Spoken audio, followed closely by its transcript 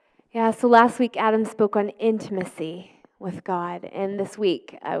Yeah, so last week Adam spoke on intimacy with God, and this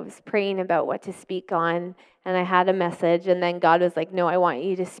week I was praying about what to speak on, and I had a message, and then God was like, "No, I want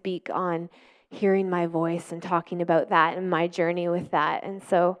you to speak on hearing my voice and talking about that and my journey with that." And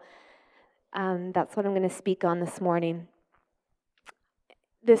so that's what I'm going to speak on this morning.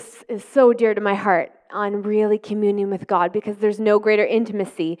 This is so dear to my heart on really communing with God because there's no greater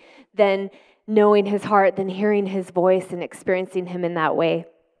intimacy than knowing His heart, than hearing His voice and experiencing Him in that way.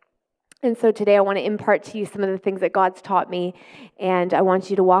 And so today I want to impart to you some of the things that God's taught me, and I want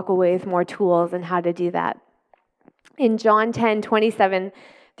you to walk away with more tools on how to do that. In John 10:27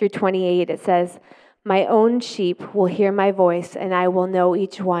 through 28, it says, "My own sheep will hear my voice, and I will know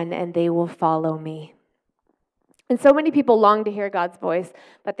each one, and they will follow me." And so many people long to hear God's voice,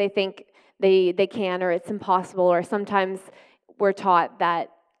 but they think they can, or it's impossible, or sometimes we're taught that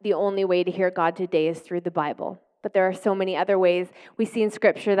the only way to hear God today is through the Bible. But there are so many other ways. We see in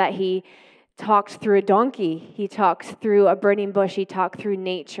Scripture that He talked through a donkey. He talked through a burning bush. He talked through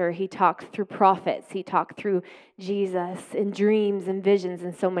nature. He talked through prophets. He talked through Jesus in dreams and visions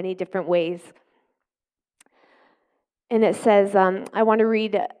in so many different ways. And it says, I want to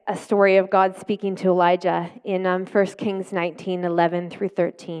read a story of God speaking to Elijah in 1 Kings 19:11 through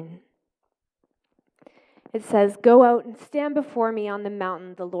 13. It says, "Go out and stand before me on the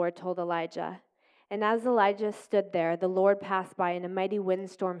mountain," the Lord told Elijah. And as Elijah stood there, the Lord passed by, and a mighty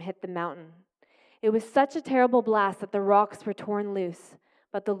windstorm hit the mountain. It was such a terrible blast that the rocks were torn loose,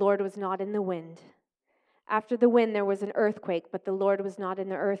 but the Lord was not in the wind. After the wind, there was an earthquake, but the Lord was not in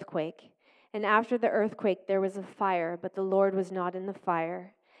the earthquake. And after the earthquake, there was a fire, but the Lord was not in the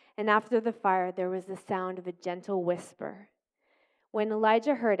fire. And after the fire, there was the sound of a gentle whisper. When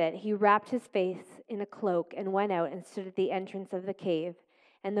Elijah heard it, he wrapped his face in a cloak and went out and stood at the entrance of the cave.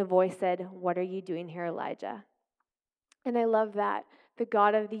 And the voice said, "What are you doing here, Elijah?" And I love that. The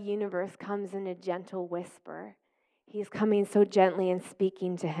God of the universe comes in a gentle whisper. He's coming so gently and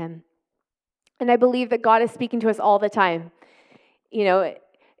speaking to him. And I believe that God is speaking to us all the time. You know,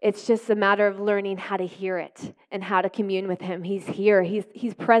 it's just a matter of learning how to hear it and how to commune with Him. He's here.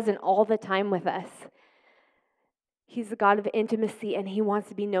 He's present all the time with us. He's the God of intimacy, and He wants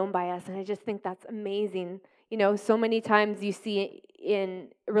to be known by us. And I just think that's amazing. You know, so many times you see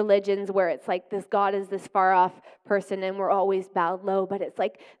in religions where it's like this God is this far off person and we're always bowed low. But it's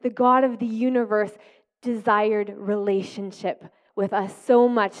like the God of the universe desired relationship with us so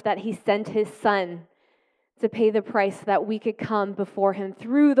much that He sent His Son to pay the price so that we could come before Him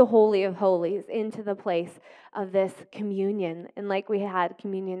through the Holy of Holies into the place of this communion. And like we had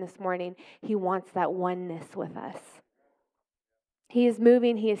communion this morning, He wants that oneness with us. He is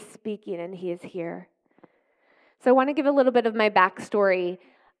moving, He is speaking, and He is here. So I want to give a little bit of my backstory.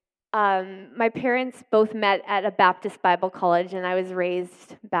 My parents both met at a Baptist Bible college, and I was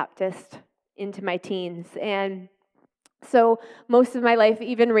raised Baptist into my teens. And so most of my life,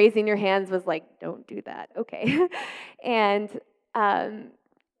 even raising your hands was like, don't do that, okay. And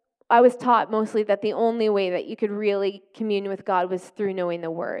I was taught mostly that the only way that you could really commune with God was through knowing the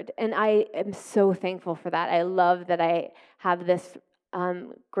Word. And I am so thankful for that. I love that I have this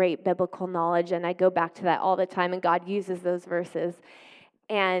great biblical knowledge, and I go back to that all the time, and God uses those verses.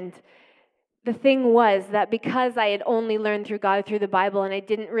 And the thing was that because I had only learned through God through the Bible, and I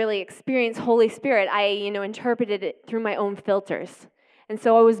didn't really experience Holy Spirit, I interpreted it through my own filters. And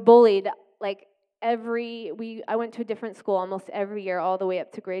so I was bullied like I went to a different school almost every year, all the way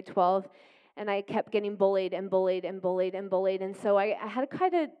up to grade 12, and I kept getting bullied and bullied and bullied and bullied. And so I had a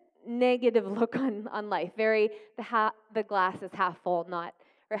kind of negative look on life. The glass is half full,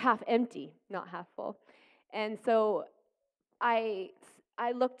 or half empty, not half full. And so I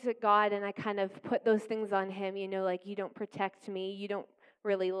looked at God and I kind of put those things on Him, like, you don't protect me, you don't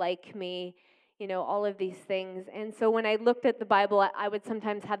really like me, all of these things. And so when I looked at the Bible, I would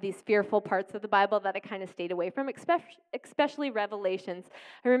sometimes have these fearful parts of the Bible that I kind of stayed away from, especially Revelations.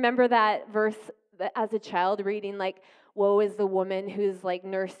 I remember that verse as a child reading, like, woe is the woman who's like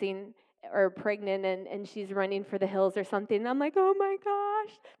nursing or pregnant and she's running for the hills or something. And I'm like, oh my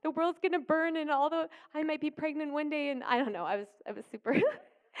gosh, the world's going to burn and I might be pregnant one day. And I don't know, I was super,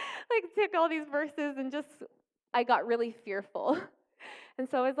 like, took all these verses and I got really fearful. And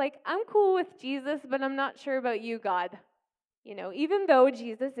so I was like, I'm cool with Jesus, but I'm not sure about you, God. Even though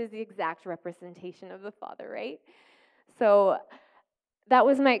Jesus is the exact representation of the Father, right? So that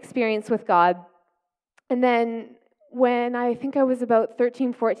was my experience with God. And then when I think I was about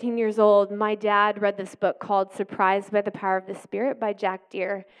 13, 14 years old, my dad read this book called Surprised by the Power of the Spirit by Jack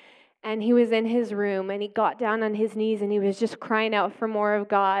Deere. And he was in his room, and he got down on his knees, and he was just crying out for more of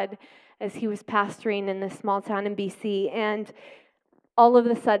God as he was pastoring in this small town in BC. And all of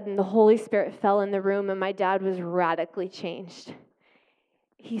a sudden, the Holy Spirit fell in the room, and my dad was radically changed.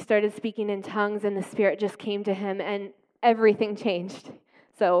 He started speaking in tongues, and the Spirit just came to him, and everything changed.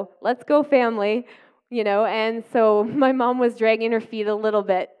 So let's go, family. And so my mom was dragging her feet a little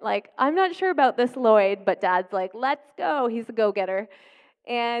bit, like, I'm not sure about this, Lloyd, but Dad's like, let's go. He's a go-getter.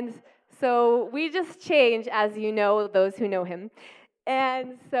 And so we just changed, as you know, those who know him.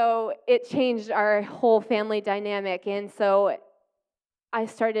 And so it changed our whole family dynamic. And so I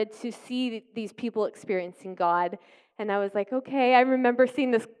started to see these people experiencing God. And I was like, okay. I remember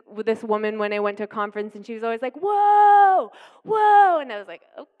seeing this woman when I went to a conference, and she was always like, whoa, whoa. And I was like,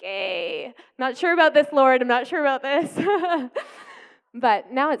 okay, not sure about this, Lord. I'm not sure about this.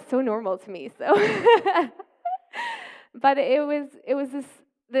 But now it's so normal to me. So, but it was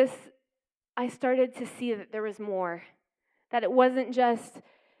this. I started to see that there was more, that it wasn't just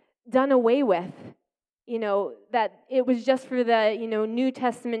done away with. That it was just for the, New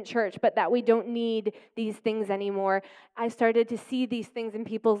Testament church, but that we don't need these things anymore. I started to see these things in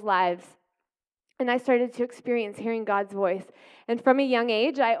people's lives, and I started to experience hearing God's voice. And from a young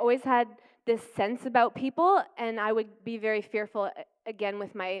age, I always had this sense about people, and I would be very fearful, again,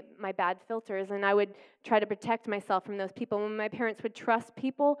 with my bad filters, and I would try to protect myself from those people. When my parents would trust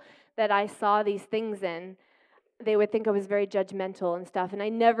people that I saw these things in, they would think I was very judgmental and stuff, and I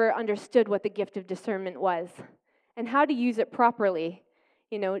never understood what the gift of discernment was and how to use it properly.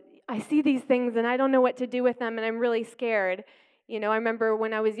 I see these things, and I don't know what to do with them, and I'm really scared. I remember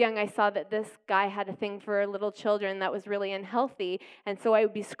when I was young, I saw that this guy had a thing for little children that was really unhealthy, and so I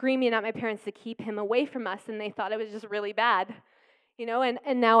would be screaming at my parents to keep him away from us, and they thought it was just really bad.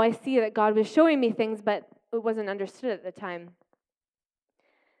 And now I see that God was showing me things, but it wasn't understood at the time.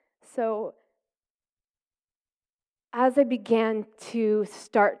 So as I began to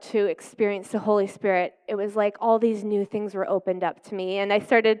start to experience the Holy Spirit, it was like all these new things were opened up to me. And I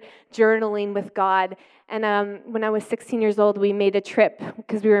started journaling with God. And when I was 16 years old, we made a trip,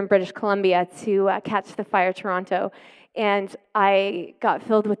 because we were in British Columbia, to Catch the Fire Toronto. And I got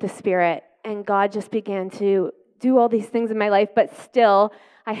filled with the Spirit. And God just began to do all these things in my life. But still,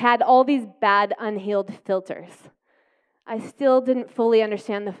 I had all these bad, unhealed filters. I still didn't fully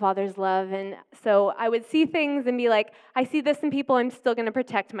understand the Father's love, and so I would see things and be like, I see this in people, I'm still going to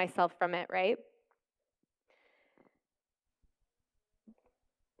protect myself from it, right?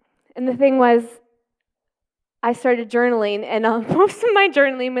 And the thing was, I started journaling, and most of my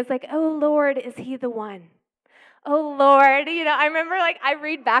journaling was like, oh, Lord, is He the one? Oh, Lord. I remember, I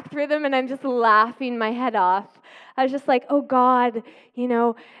read back through them, and I'm just laughing my head off. I was just like, oh, God,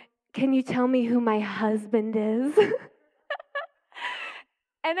 can you tell me who my husband is?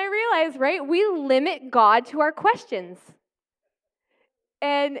 And I realized, right, we limit God to our questions.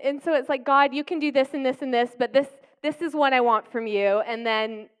 And so it's like, God, you can do this and this and this, but this is what I want from you. And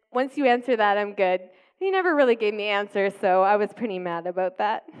then once you answer that, I'm good. He never really gave me answers, so I was pretty mad about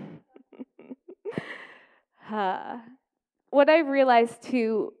that. What I've realized,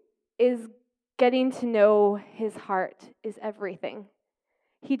 too, is getting to know His heart is everything.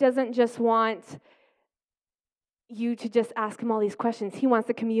 He doesn't just want you to just ask Him all these questions. He wants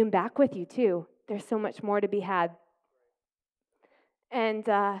to commune back with you, too. There's so much more to be had. And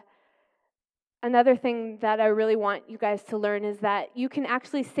another thing that I really want you guys to learn is that you can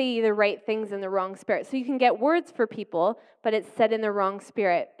actually say the right things in the wrong spirit. So you can get words for people, but it's said in the wrong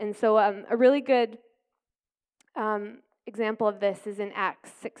spirit. And so a really good example of this is in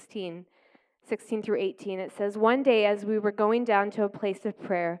Acts 16 through 18. It says, one day as we were going down to a place of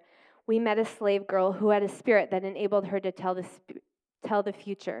prayer, we met a slave girl who had a spirit that enabled her to tell the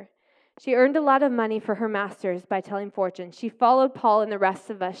future. She earned a lot of money for her masters by telling fortunes. She followed Paul and the rest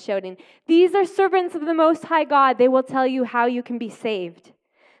of us, shouting, "These are servants of the Most High God. They will tell you how you can be saved."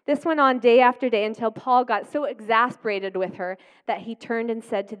 This went on day after day until Paul got so exasperated with her that he turned and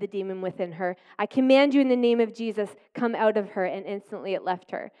said to the demon within her, "I command you in the name of Jesus, come out of her," and instantly it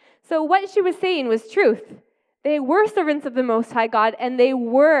left her. So what she was saying was truth. They were servants of the Most High God, and they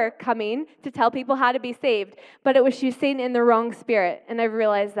were coming to tell people how to be saved, but it was she was saying in the wrong spirit, and I've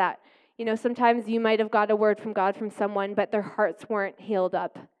realized that. Sometimes you might have got a word from God from someone, but their hearts weren't healed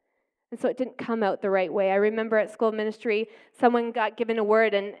up. And so it didn't come out the right way. I remember at school ministry, someone got given a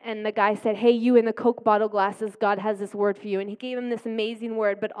word, and the guy said, "Hey, you in the Coke bottle glasses, God has this word for you." And he gave him this amazing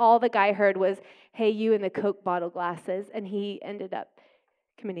word, but all the guy heard was, "Hey, you in the Coke bottle glasses." And he ended up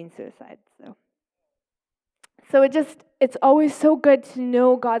committing suicide. So it's always so good to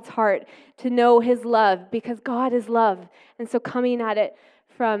know God's heart, to know His love, because God is love. And so coming at it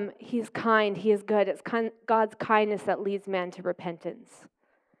from He's kind, He is good. It's God's kindness that leads man to repentance.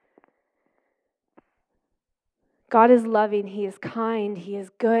 God is loving, He is kind, He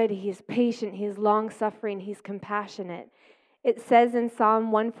is good, He is patient, He is long-suffering, He's compassionate. It says in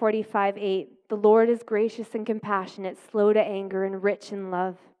Psalm 145:8, the Lord is gracious and compassionate, slow to anger, and rich in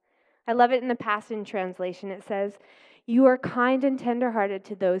love. I love it in the Passion Translation. It says, you are kind and tenderhearted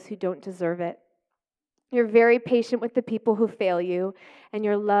to those who don't deserve it. You're very patient with the people who fail you, and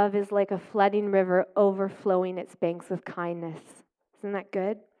your love is like a flooding river overflowing its banks with kindness. Isn't that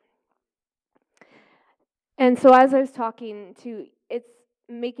good? And so as I was talking to, it's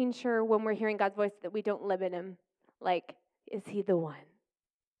making sure when we're hearing God's voice that we don't limit Him. Like, is He the one?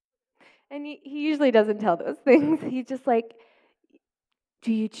 And he usually doesn't tell those things. He's just like,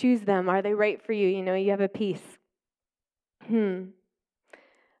 do you choose them? Are they right for you? You know, you have a peace.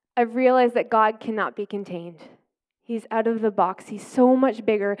 I've realized that God cannot be contained. He's out of the box. He's so much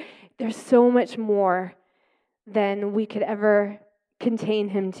bigger. There's so much more than we could ever contain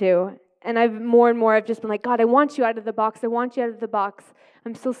Him to. And I've just been like, God, I want you out of the box. I want you out of the box.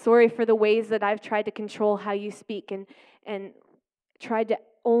 I'm so sorry for the ways that I've tried to control how you speak and tried to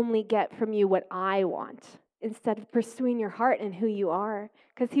only get from you what I want instead of pursuing your heart and who you are,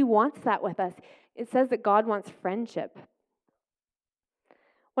 because He wants that with us. It says that God wants friendship.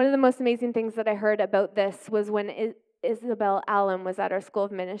 One of the most amazing things that I heard about this was when Isabel Allen was at our school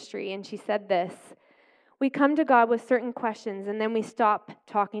of ministry, and she said this: we come to God with certain questions, and then we stop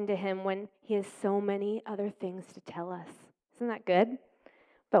talking to Him when He has so many other things to tell us. Isn't that good?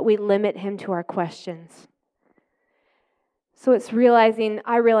 But we limit Him to our questions. So it's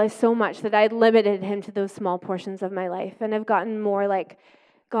I realized so much that I limited Him to those small portions of my life, and I've gotten more like,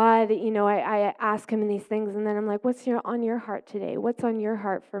 God, you know, I ask Him in these things, and then I'm like, what's on your heart today? What's on your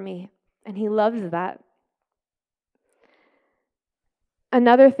heart for me? And He loves that.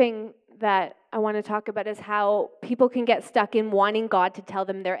 Another thing that I want to talk about is how people can get stuck in wanting God to tell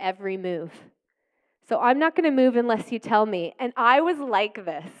them their every move. So I'm not going to move unless you tell me. And I was like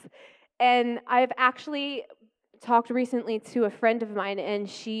this. And I've actually talked recently to a friend of mine, and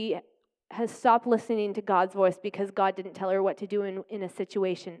she has stopped listening to God's voice because God didn't tell her what to do in a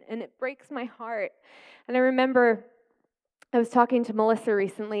situation. And it breaks my heart. And I remember I was talking to Melissa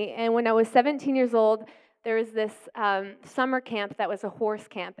recently, and when I was 17 years old, there was this summer camp that was a horse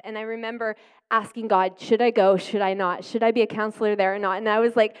camp. And I remember asking God, should I go? Should I not? Should I be a counselor there or not? And I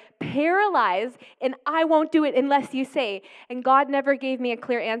was like paralyzed, and I won't do it unless you say. And God never gave me a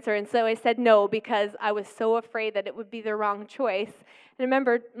clear answer. And so I said no because I was so afraid that it would be the wrong choice. And I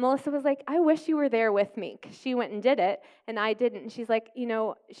remember Melissa was like, I wish you were there with me, because she went and did it, and I didn't. And she's like, you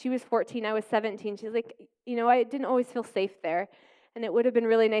know, she was 14, I was 17. She's like, you know, I didn't always feel safe there. And it would have been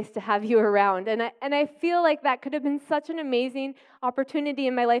really nice to have you around. And I feel like that could have been such an amazing opportunity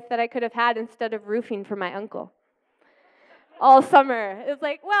in my life that I could have had instead of roofing for my uncle all summer. It's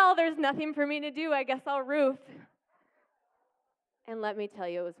like, well, there's nothing for me to do. I guess I'll roof. And let me tell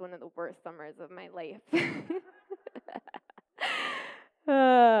you, it was one of the worst summers of my life.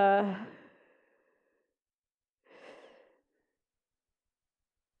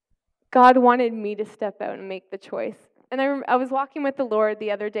 God wanted me to step out and make the choice. And I was walking with the Lord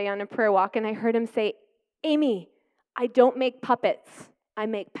the other day on a prayer walk, and I heard Him say, Amy, I don't make puppets. I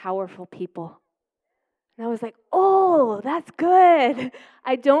make powerful people. And I was like, oh, that's good.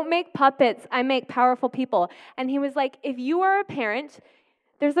 I don't make puppets. I make powerful people. And He was like, if you are a parent,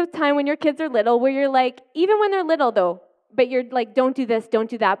 there's a time when your kids are little where you're like, even when they're little though, but you're like, don't do this, don't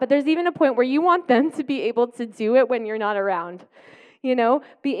do that. But there's even a point where you want them to be able to do it when you're not around. You know,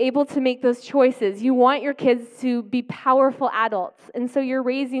 be able to make those choices. You want your kids to be powerful adults. And so you're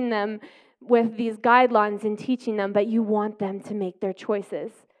raising them with these guidelines and teaching them, but you want them to make their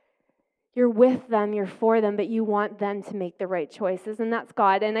choices. You're with them, you're for them, but you want them to make the right choices. And that's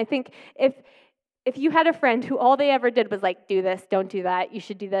God. And I think if you had a friend who all they ever did was like, do this, don't do that, you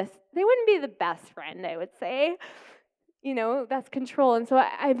should do this, they wouldn't be the best friend, I would say. You know, that's control. And so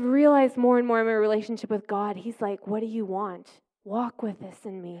I've realized more and more in my relationship with God, He's like, what do you want? Walk with this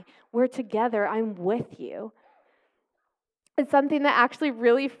in me. We're together. I'm with you. It's something that actually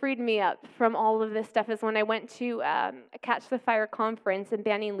really freed me up from all of this stuff is when I went to a Catch the Fire conference, and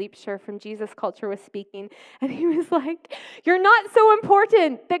Banny Leapshire from Jesus Culture was speaking, and he was like, you're not so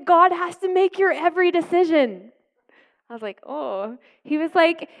important that God has to make your every decision. I was like, oh. He was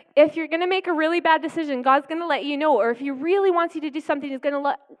like, if you're going to make a really bad decision, God's going to let you know. Or if He really wants you to do something, He's going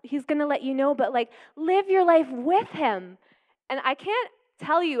to let you know. But like, live your life with Him. And I can't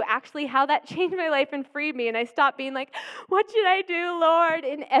tell you actually how that changed my life and freed me. And I stopped being like, what should I do, Lord,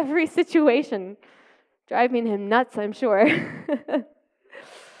 in every situation? Driving Him nuts, I'm sure.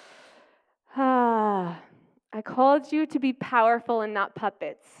 I called you to be powerful and not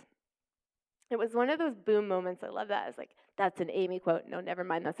puppets. It was one of those boom moments. I love that. It's like, that's an Amy quote. No, never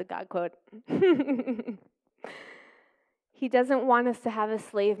mind. That's a God quote. He doesn't want us to have a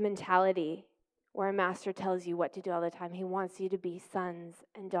slave mentality where a master tells you what to do all the time. He wants you to be sons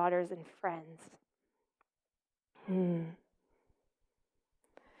and daughters and friends.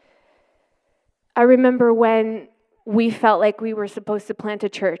 I remember when we felt like we were supposed to plant a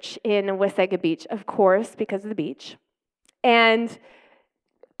church in Wasaga Beach, of course, because of the beach. And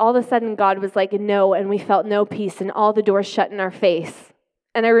all of a sudden, God was like, no, and we felt no peace, and all the doors shut in our face.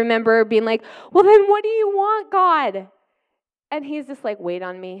 And I remember being like, well, then what do you want, God? And he's just like, wait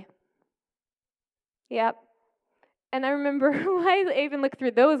on me. Yep. And I remember I even looked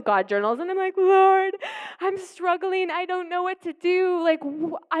through those God journals, and I'm like, Lord, I'm struggling. I don't know what to do. Like,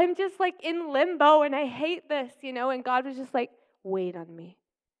 I'm just like in limbo, and I hate this, And God was just like, wait on me.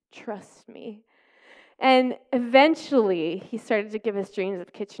 Trust me. And eventually, he started to give us dreams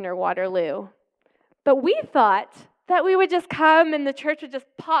of Kitchener-Waterloo. But we thought that we would just come and the church would just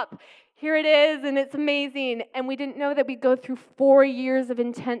pop. Here it is, and it's amazing. And we didn't know that we'd go through 4 years of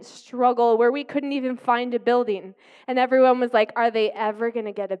intense struggle where we couldn't even find a building. And everyone was like, are they ever going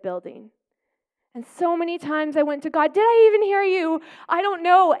to get a building? And so many times I went to God, did I even hear you? I don't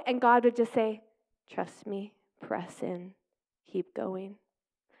know. And God would just say, trust me, press in, keep going.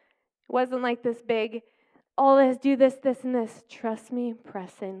 It wasn't like this big, all this, do this, and this. Trust me,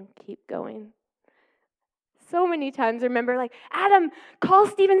 press in, keep going. So many times I remember like, Adam, call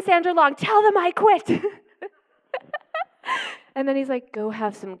Steve and Sandra Long, tell them I quit. And then he's like, go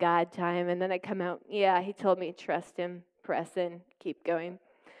have some God time. And then I come out, yeah, he told me, trust him, press in, keep going.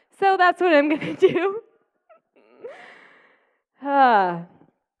 So that's what I'm going to do. But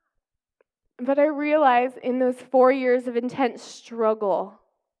I realized in those 4 years of intense struggle,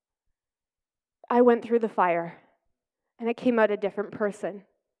 I went through the fire, and I came out a different person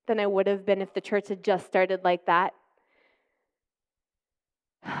than I would have been if the church had just started like that.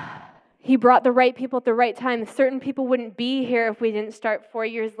 He brought the right people at the right time. Certain people wouldn't be here if we didn't start 4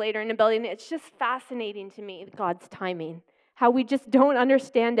 years later in a building. It's just fascinating to me, God's timing, how we just don't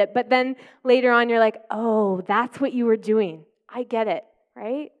understand it. But then later on, you're like, oh, that's what you were doing. I get it,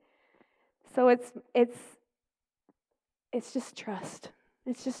 right? So it's just trust.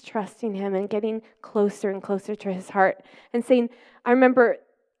 It's just trusting him and getting closer and closer to his heart and saying, I remember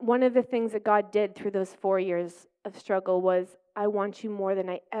one of the things that God did through those 4 years of struggle was, I want you more than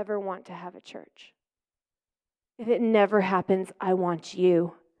I ever want to have a church. If it never happens, I want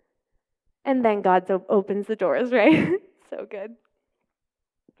you. And then God opens the doors, right? So good.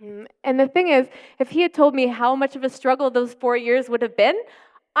 And the thing is, if he had told me how much of a struggle those 4 years would have been,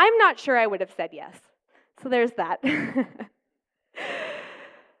 I'm not sure I would have said yes. So there's that.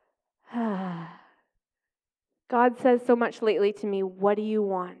 God says so much lately to me, what do you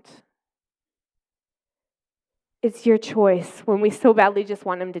want? It's your choice when we so badly just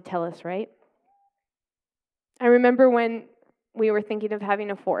want him to tell us, right? I remember when we were thinking of having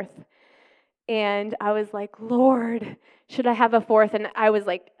a fourth, and I was like, Lord, should I have a fourth? And I was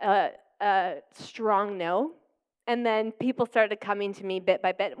like, a strong no. And then people started coming to me bit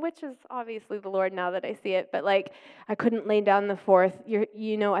by bit, which is obviously the Lord now that I see it. But like, I couldn't lay down the fourth.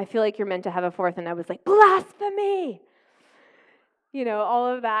 I feel like you're meant to have a fourth. And I was like, blasphemy. All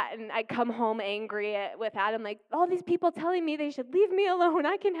of that. And I come home angry with Adam, like, all these people telling me they should leave me alone.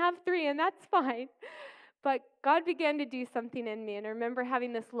 I can have 3, and that's fine. But God began to do something in me. And I remember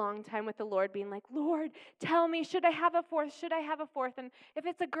having this long time with the Lord being like, Lord, tell me, should I have a fourth? Should I have a fourth? And if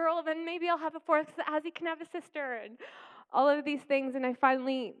it's a girl, then maybe I'll have a fourth so Ozzy can have a sister. And all of these things. And I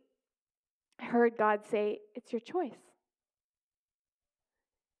finally heard God say, it's your choice.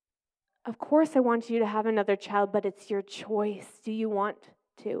 Of course I want you to have another child, but it's your choice. Do you want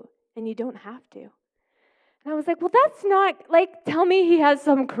to? And you don't have to. And I was like, well, that's not, like, tell me he has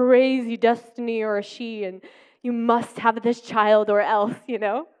some crazy destiny or a she, and you must have this child or else,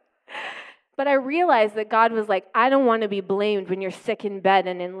 But I realized that God was like, I don't want to be blamed when you're sick in bed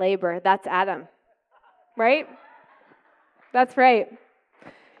and in labor. That's Adam, right? That's right.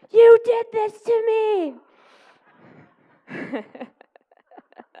 You did this to me.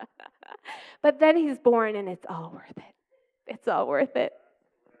 But then he's born, and it's all worth it. It's all worth it.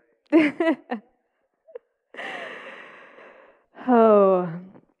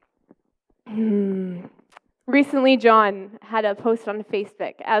 Recently, John had a post on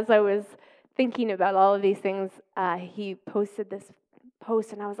Facebook. As I was thinking about all of these things, he posted this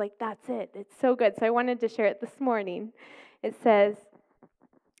post, and I was like, that's it. It's so good. So I wanted to share it this morning. It says,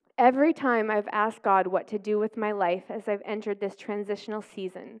 every time I've asked God what to do with my life as I've entered this transitional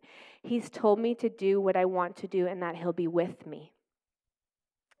season, he's told me to do what I want to do and that he'll be with me.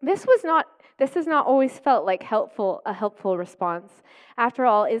 This This has not always felt like a helpful response. After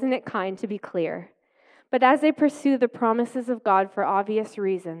all, isn't it kind to be clear? But as I pursue the promises of God for obvious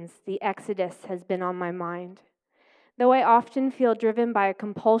reasons, the Exodus has been on my mind. Though I often feel driven by a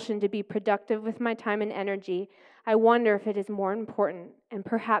compulsion to be productive with my time and energy, I wonder if it is more important and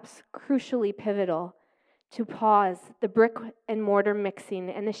perhaps crucially pivotal to pause the brick and mortar mixing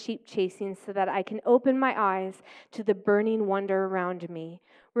and the sheep chasing so that I can open my eyes to the burning wonder around me,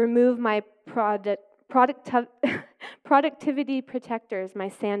 remove my productivity protectors, my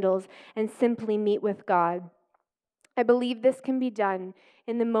sandals, and simply meet with God. I believe this can be done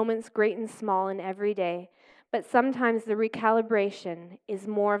in the moments great and small and every day, but sometimes the recalibration is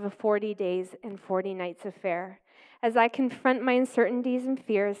more of a 40 days and 40 nights affair. As I confront my uncertainties and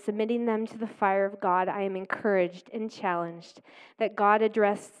fears, submitting them to the fire of God, I am encouraged and challenged that God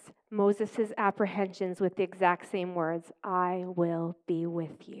addressed Moses' apprehensions with the exact same words, I will be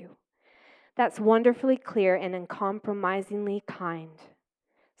with you. That's wonderfully clear and uncompromisingly kind.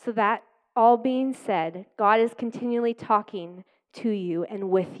 So that all being said, God is continually talking to you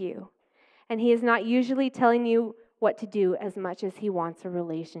and with you. And He is not usually telling you what to do as much as He wants a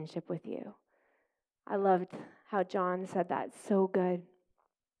relationship with you. I loved how John said that. So good.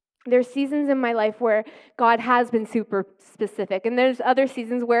 There's seasons in my life where God has been super specific, and there's other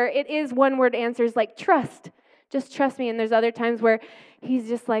seasons where it is one-word answers like trust. Just trust me. And there's other times where He's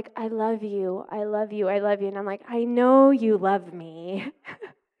just like, I love you, I love you, I love you. And I'm like, I know you love me.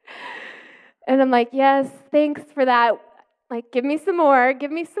 And I'm like, yes, thanks for that. Like, give me some more,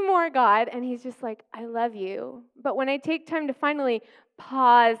 God. And He's just like, I love you. But when I take time to finally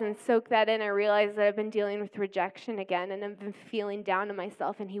pause and soak that in, I realize that I've been dealing with rejection again, and I've been feeling down on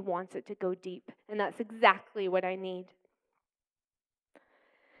myself, and He wants it to go deep. And that's exactly what I need.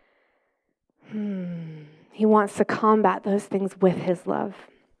 He wants to combat those things with His love.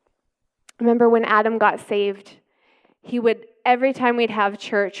 Remember when Adam got saved, he would, every time we'd have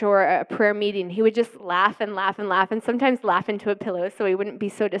church or a prayer meeting, he would just laugh and laugh and laugh, and sometimes laugh into a pillow so he wouldn't be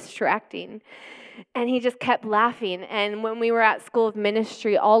so distracting. And he just kept laughing. And when we were at School of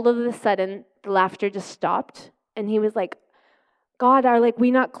Ministry, all of a sudden, the laughter just stopped. And he was like, God, are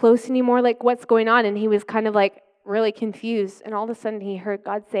we not close anymore? Like, what's going on? And he was kind of like really confused. And all of a sudden, he heard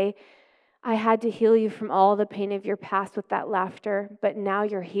God say, I had to heal you from all the pain of your past with that laughter, but now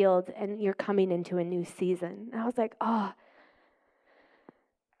you're healed and you're coming into a new season. And I was like,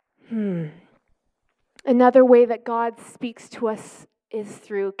 Another way that God speaks to us is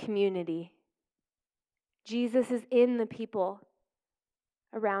through community. Jesus is in the people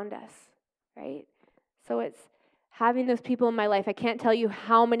around us, right? So it's having those people in my life. I can't tell you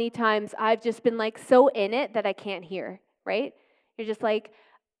how many times I've just been like so in it that I can't hear, right? You're just like,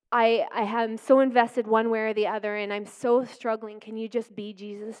 I am so invested one way or the other, and I'm so struggling. Can you just be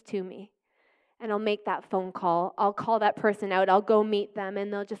Jesus to me? And I'll make that phone call. I'll call that person out. I'll go meet them,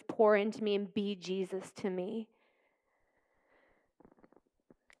 and they'll just pour into me and be Jesus to me.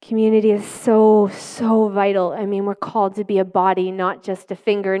 Community is so, so vital. I mean, we're called to be a body, not just a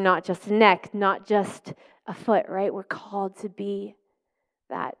finger, not just a neck, not just a foot, right? We're called to be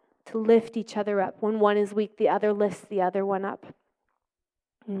that, to lift each other up. When one is weak, the other lifts the other one up.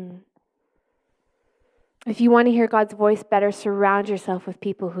 If you want to hear God's voice better, surround yourself with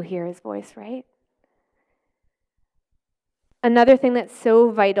people who hear His voice, right? Another thing that's so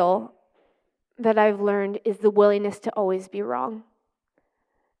vital that I've learned is the willingness to always be wrong.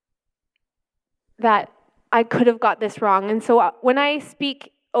 That I could have got this wrong. And so when I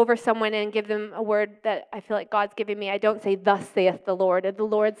speak over someone and give them a word that I feel like God's giving me, I don't say, thus saith the Lord. If the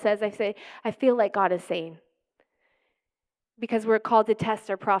Lord says, I say, I feel like God is saying. Because we're called to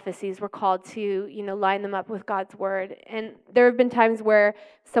test our prophecies. We're called to, line them up with God's word. And there have been times where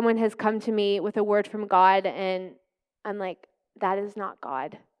someone has come to me with a word from God, and I'm like, that is not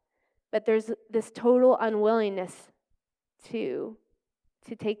God. But there's this total unwillingness to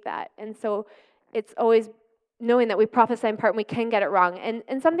take that. And so it's always knowing that we prophesy in part and we can get it wrong.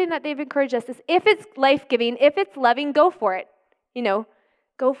 And something that they've encouraged us is, if it's life-giving, if it's loving, go for it.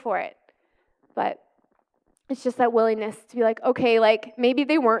 Go for it. But it's just that willingness to be like, okay, maybe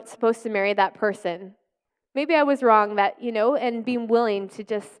they weren't supposed to marry that person. Maybe I was wrong that, and being willing to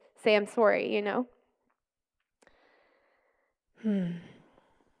just say, I'm sorry, And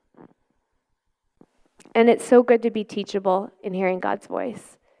it's so good to be teachable in hearing God's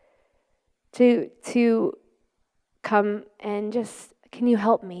voice. To come and just, can you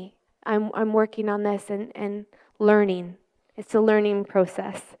help me? I'm working on this and learning. It's a learning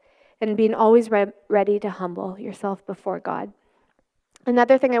process. And being always ready to humble yourself before God.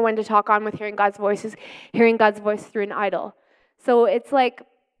 Another thing I wanted to talk on with hearing God's voice is hearing God's voice through an idol. So it's like,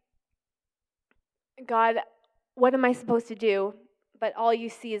 God, what am I supposed to do? But all you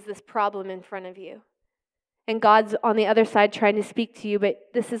see is this problem in front of you. And God's on the other side trying to speak to you, but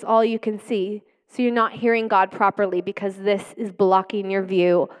this is all you can see. So you're not hearing God properly because this is blocking your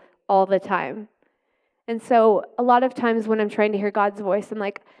view all the time. And so a lot of times when I'm trying to hear God's voice, I'm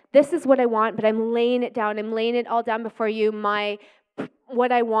like, this is what I want, but I'm laying it down. I'm laying it all down before you,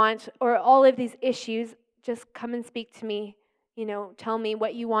 what I want, or all of these issues. Just come and speak to me. Tell me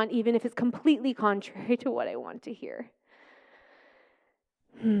what you want, even if it's completely contrary to what I want to hear.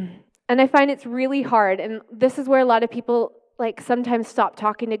 And I find it's really hard, and this is where a lot of people sometimes stop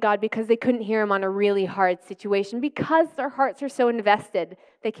talking to God because they couldn't hear him on a really hard situation because their hearts are so invested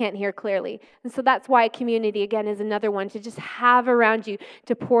they can't hear clearly. And so that's why community, again, is another one to just have around you,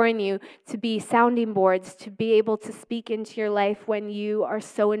 to pour in you, to be sounding boards, to be able to speak into your life when you are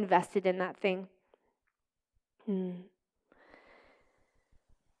so invested in that thing.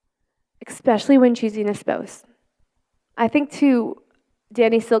 Especially when choosing a spouse. I think too,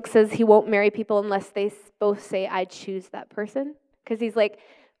 Danny Silk says he won't marry people unless they both say, I choose that person. Because he's like,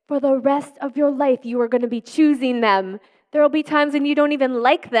 for the rest of your life, you are going to be choosing them. There will be times when you don't even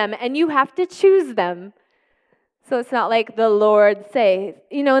like them, and you have to choose them. So it's not like the Lord say,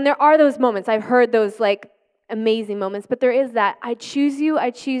 and there are those moments. I've heard those amazing moments, but there is that, I choose you, I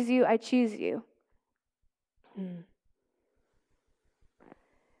choose you, I choose you.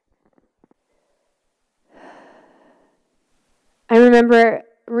 I remember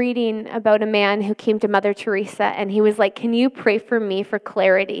reading about a man who came to Mother Teresa, and he was like, can you pray for me for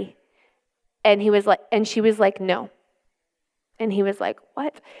clarity? And she was like, no. And he was like,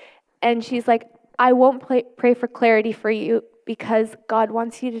 what? And she's like, I won't pray for clarity for you because God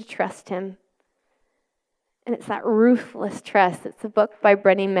wants you to trust him. And it's that ruthless trust. It's a book by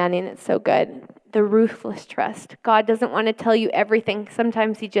Brennan Manning. It's so good. The ruthless trust. God doesn't want to tell you everything.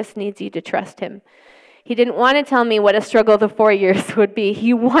 Sometimes he just needs you to trust him. He didn't want to tell me what a struggle the 4 years would be.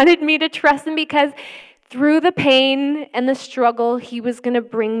 He wanted me to trust him because through the pain and the struggle, he was going to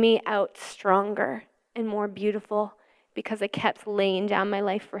bring me out stronger and more beautiful because I kept laying down my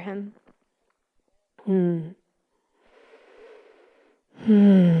life for him.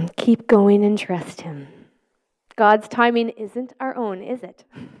 Keep going and trust him. God's timing isn't our own, is it?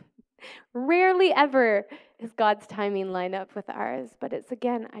 Rarely ever is God's timing line up with ours, but it's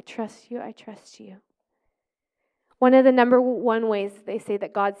again, I trust you, I trust you. One of the number one ways they say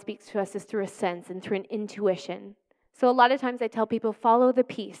that God speaks to us is through a sense and through an intuition. So a lot of times I tell people, follow the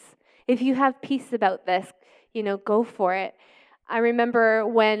peace. If you have peace about this, go for it. I remember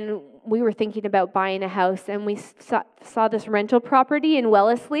when we were thinking about buying a house and we saw this rental property in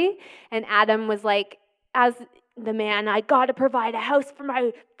Wellesley, and Adam was like, as the man, I got to provide a house for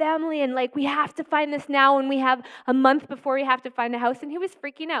my family, and we have to find this now, and we have a month before we have to find a house, and he was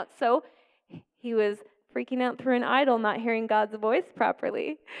freaking out. So he was freaking out through an idol, not hearing God's voice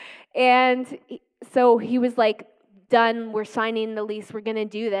properly. And so he was like, done, we're signing the lease, we're going to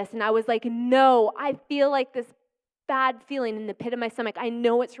do this. And I was like, no, I feel like this bad feeling in the pit of my stomach. I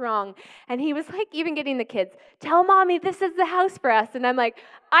know it's wrong. And he was like, even getting the kids, tell mommy this is the house for us. And I'm like,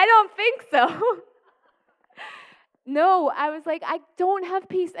 I don't think so. No, I was like, I don't have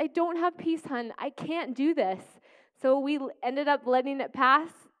peace. I don't have peace, hon. I can't do this. So we ended up letting it pass,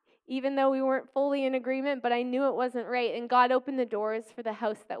 even though we weren't fully in agreement, but I knew it wasn't right. And God opened the doors for the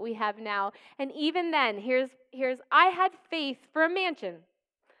house that we have now. And even then, here's I had faith for a mansion.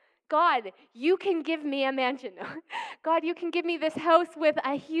 God, you can give me a mansion. God, you can give me this house with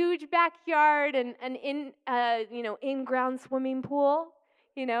a huge backyard and an in-ground swimming pool.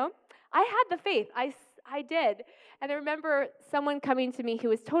 I had the faith. I did. And I remember someone coming to me who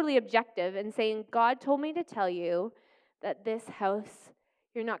was totally objective and saying, God told me to tell you that this house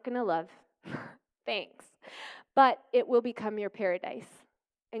you're not going to love. Thanks. But it will become your paradise.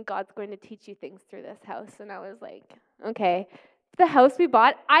 And God's going to teach you things through this house. And I was like, okay. The house we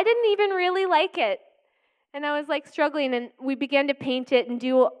bought, I didn't even really like it. And I was struggling. And we began to paint it and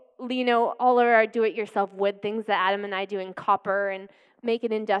do, all of our do-it-yourself wood things that Adam and I do in copper and make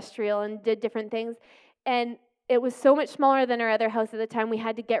it industrial and did different things. And it was so much smaller than our other house at the time. We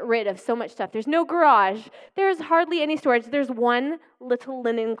had to get rid of so much stuff. There's no garage. There's hardly any storage. There's one little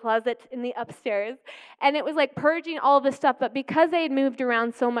linen closet in the upstairs. And it was purging all of this stuff. But because I had moved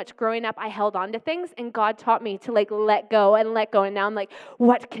around so much growing up, I held on to things. And God taught me to let go and let go. And now I'm like,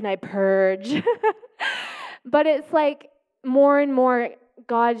 what can I purge? But it's more and more,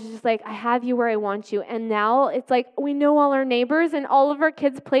 God's just I have you where I want you. And now it's we know all our neighbors and all of our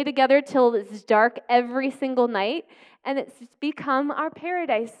kids play together till it's dark every single night. And it's become our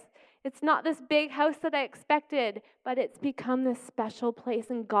paradise. It's not this big house that I expected, but it's become this special place,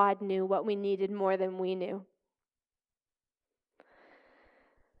 and God knew what we needed more than we knew.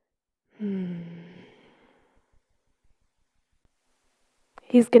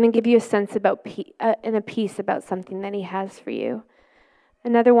 He's going to give you a sense about and a peace about something that he has for you.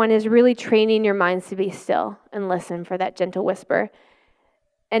 Another one is really training your minds to be still and listen for that gentle whisper.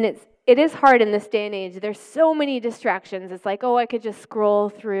 And it is hard in this day and age. There's so many distractions. It's like, oh, I could just scroll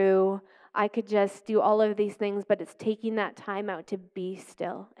through. I could just do all of these things, but it's taking that time out to be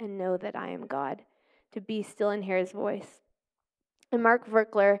still and know that I am God, to be still and hear his voice. And Mark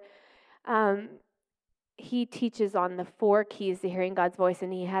Virkler, he teaches on the 4 keys to hearing God's voice,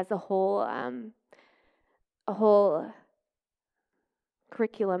 and he has a whole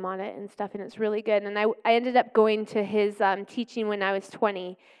curriculum on it and stuff, and it's really good. And I ended up going to his teaching when I was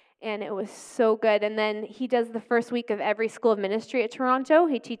 20, and it was so good. And then he does the first week of every school of ministry at Toronto.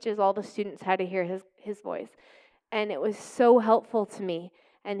 He teaches all the students how to hear his voice, and it was so helpful to me.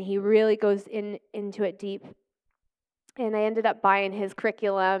 And he really goes into it deep. And I ended up buying his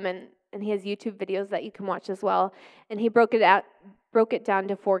curriculum, and he has YouTube videos that you can watch as well. And he broke it down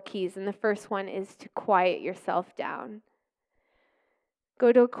to 4 keys. And the first one is to quiet yourself down.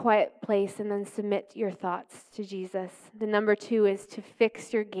 Go to a quiet place and then submit your thoughts to Jesus. The number 2 is to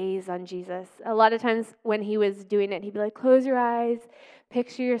fix your gaze on Jesus. A lot of times when he was doing it, he'd be like, close your eyes,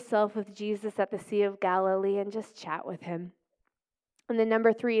 picture yourself with Jesus at the Sea of Galilee, and just chat with him. And the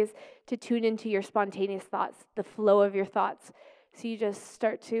number 3 is to tune into your spontaneous thoughts, the flow of your thoughts. So you just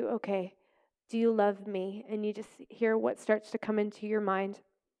start to, okay, do you love me? And you just hear what starts to come into your mind.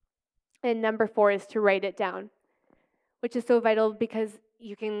 And number 4 is to write it down, which is so vital because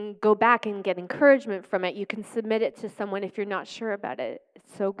you can go back and get encouragement from it. You can submit it to someone if you're not sure about it.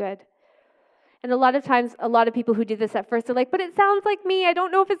 It's so good. And a lot of times, a lot of people who do this at first are like, but it sounds like me. I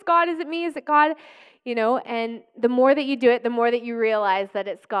don't know if it's God. Is it me? Is it God? And the more that you do it, the more that you realize that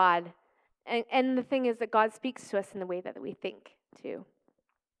it's God. And the thing is that God speaks to us in the way that we think too.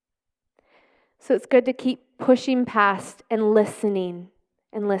 So it's good to keep pushing past and listening.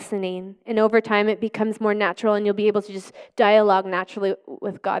 And over time, it becomes more natural, and you'll be able to just dialogue naturally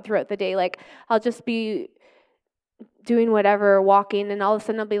with God throughout the day. Like, I'll just be doing whatever, walking, and all of a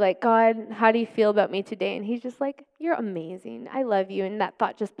sudden I'll be like, God, how do you feel about me today? And he's just like, you're amazing. I love you. And that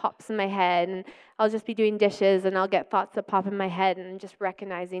thought just pops in my head, and I'll just be doing dishes, and I'll get thoughts that pop in my head, and just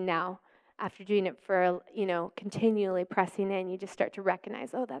recognizing now, after doing it for, continually pressing in, you just start to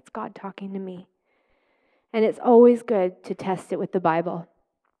recognize, oh, that's God talking to me. And it's always good to test it with the Bible.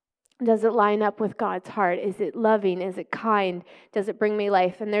 Does it line up with God's heart? Is it loving? Is it kind? Does it bring me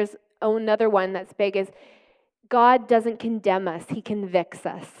life? And there's another one that's big is God doesn't condemn us. He convicts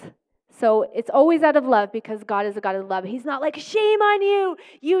us. So it's always out of love because God is a God of love. He's not like, shame on you.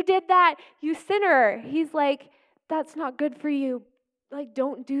 You did that. You sinner. He's like, that's not good for you. Like,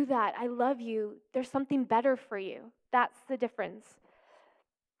 don't do that. I love you. There's something better for you. That's the difference.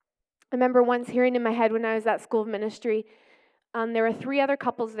 I remember once hearing in my head when I was at school of ministry, there were 3 other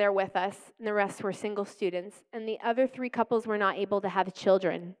couples there with us, and the rest were single students. And the other 3 couples were not able to have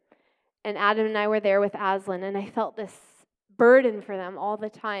children. And Adam and I were there with Aslan, and I felt this burden for them all the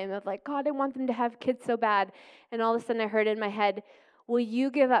time of like, God, I want them to have kids so bad. And all of a sudden I heard in my head, will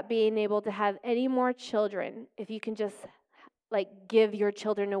you give up being able to have any more children if you can just give your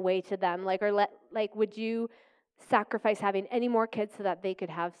children away to them? Would you sacrifice having any more kids so that they could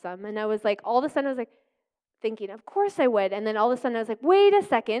have some? And I was like, all of a sudden I was like, thinking, of course I would. And then all of a sudden I was like, wait a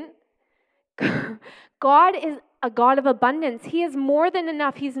second. God is a God of abundance. He is more than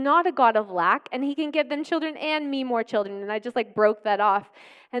enough. He's not a God of lack, and he can give them children and me more children. And I just broke that off.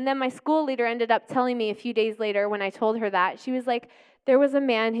 And then my school leader ended up telling me a few days later when I told her that, she was like, there was a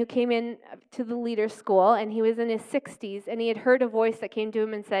man who came in to the leader's school, and he was in his 60s, and he had heard a voice that came to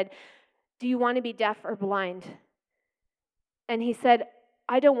him and said, do you want to be deaf or blind? And he said,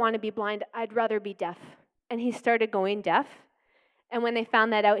 I don't want to be blind. I'd rather be deaf. And he started going deaf. And when they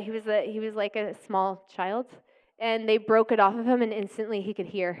found that out, he was like a small child. And they broke it off of him, and instantly he could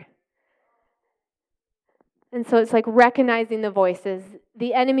hear. And so it's like recognizing the voices.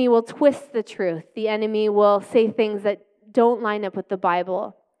 The enemy will twist the truth. The enemy will say things that don't line up with the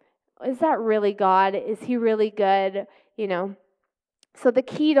Bible. Is that really God? Is he really good? So the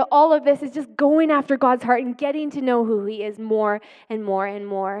key to all of this is just going after God's heart and getting to know who he is more and more and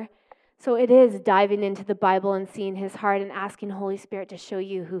more. So it is diving into the Bible and seeing his heart and asking Holy Spirit to show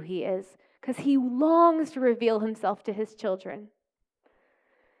you who he is, because he longs to reveal himself to his children.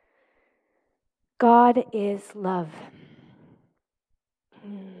 God is love.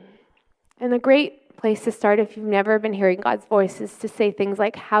 And a great place to start if you've never been hearing God's voice is to say things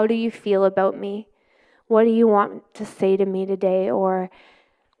like, how do you feel about me? What do you want to say to me today? Or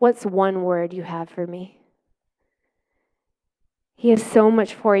what's one word you have for me? He has so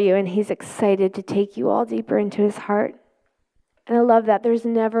much for you, and he's excited to take you all deeper into his heart. And I love that there's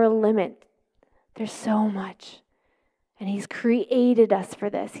never a limit. There's so much. And he's created us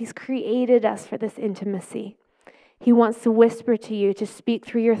for this. He's created us for this intimacy. He wants to whisper to you, to speak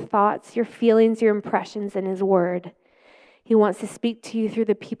through your thoughts, your feelings, your impressions, and his word. He wants to speak to you through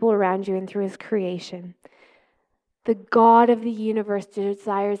the people around you and through his creation. The God of the universe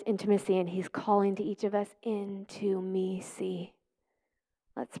desires intimacy, and he's calling to each of us into me, see.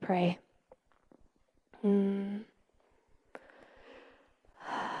 Let's pray.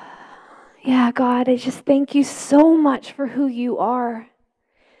 Yeah, God, I just thank you so much for who you are.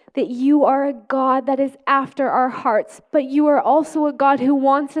 That you are a God that is after our hearts, but you are also a God who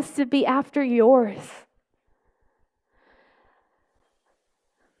wants us to be after yours.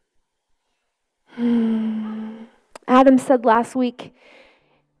 Adam said last week,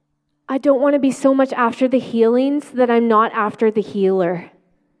 I don't want to be so much after the healings that I'm not after the healer.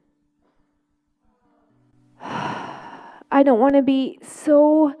 I don't want to be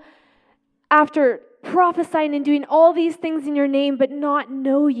so after prophesying and doing all these things in your name, but not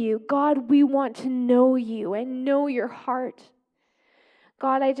know you. God, we want to know you and know your heart.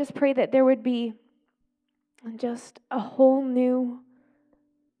 God, I just pray that there would be just a whole new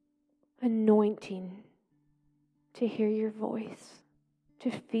anointing to hear your voice, to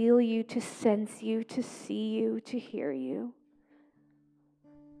feel you, to sense you, to see you, to hear you.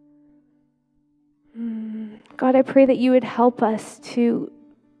 God, I pray that you would help us to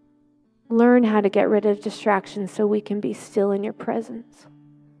learn how to get rid of distractions so we can be still in your presence.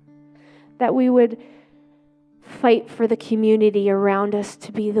 That we would fight for the community around us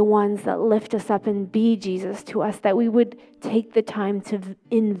to be the ones that lift us up and be Jesus to us. That we would take the time to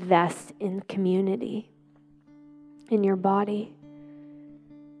invest in community, in your body.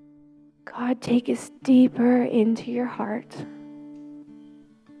 God, take us deeper into your heart.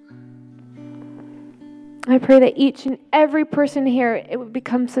 I pray that each and every person here, it would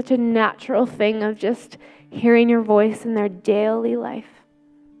become such a natural thing of just hearing your voice in their daily life.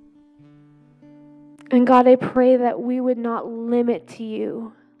 And God, I pray that we would not limit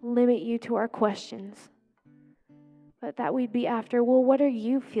you to our questions, but that we'd be after, well, what are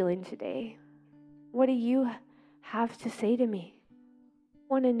you feeling today? What do you have to say to me?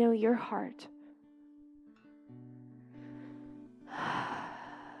 I want to know your heart.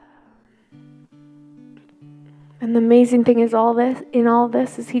 And the amazing thing is all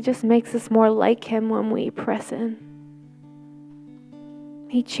this is he just makes us more like him when we press in.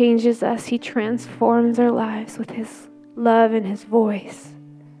 He changes us. He transforms our lives with his love and his voice.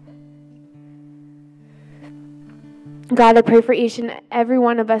 God, I pray for each and every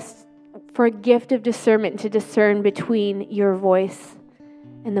one of us for a gift of discernment to discern between your voice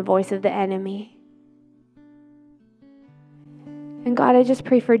and the voice of the enemy. And God, I just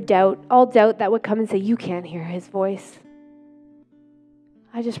pray for doubt, all doubt that would come and say, you can't hear his voice.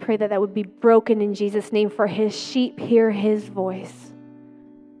 I just pray that would be broken in Jesus' name, for his sheep hear his voice.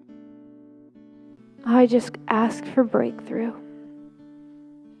 I just ask for breakthrough.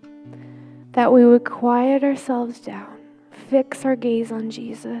 That we would quiet ourselves down, fix our gaze on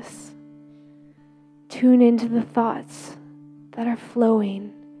Jesus, tune into the thoughts that are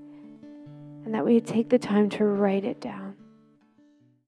flowing, and that we would take the time to write it down.